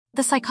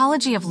The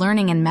psychology of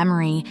learning and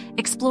memory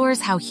explores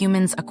how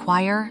humans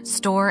acquire,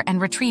 store, and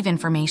retrieve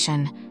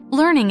information.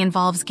 Learning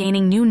involves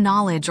gaining new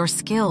knowledge or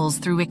skills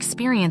through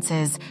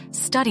experiences,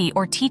 study,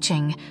 or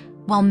teaching,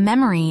 while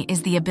memory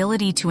is the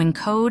ability to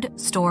encode,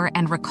 store,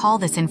 and recall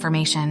this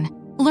information.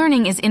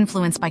 Learning is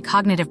influenced by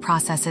cognitive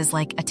processes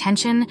like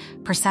attention,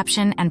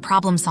 perception, and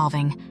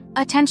problem-solving.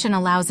 Attention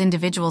allows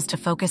individuals to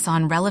focus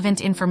on relevant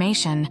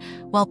information,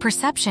 while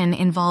perception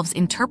involves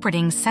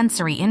interpreting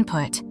sensory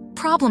input.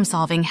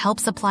 Problem-solving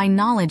helps apply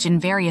knowledge in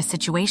various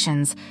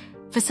situations,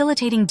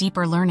 facilitating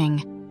deeper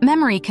learning.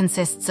 Memory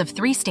consists of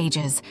 3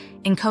 stages: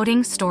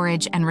 encoding,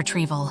 storage, and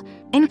retrieval.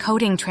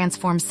 Encoding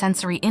transforms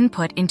sensory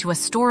input into a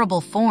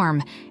storable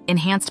form,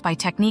 enhanced by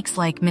techniques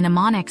like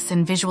mnemonics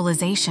and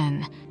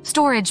visualization.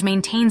 Storage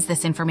maintains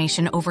this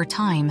information over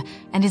time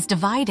and is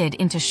divided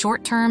into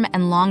short-term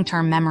and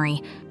long-term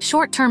memory.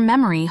 Short-term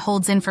memory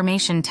holds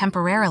information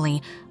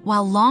temporarily,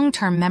 while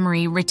long-term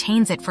memory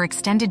retains it for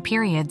extended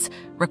periods,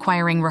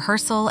 requiring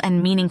rehearsal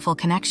and meaningful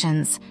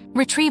connections.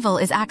 Retrieval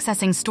is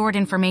accessing stored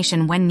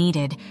information when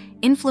needed,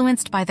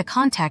 influenced by the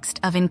context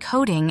of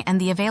encoding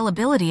and the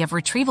availability of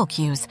retrieval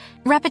cues.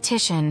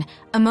 Repetition,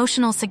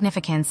 emotional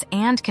significance,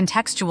 and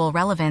contextual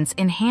relevance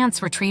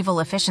enhance retrieval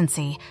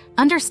efficiency.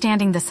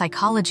 Understanding the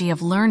psychology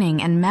of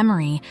learning and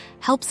memory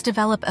helps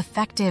develop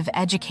effective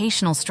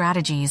educational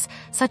strategies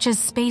such as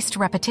spaced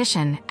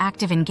repetition,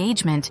 active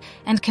engagement,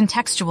 and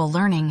contextual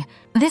learning.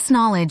 This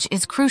knowledge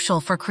is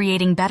crucial for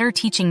creating better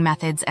teaching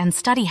methods and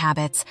study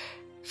habits,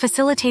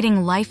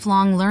 facilitating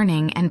lifelong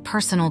learning and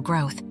personal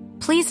growth.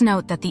 Please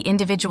note that the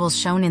individuals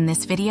shown in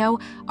this video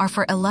are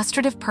for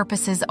illustrative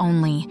purposes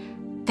only.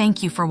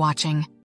 Thank you for watching.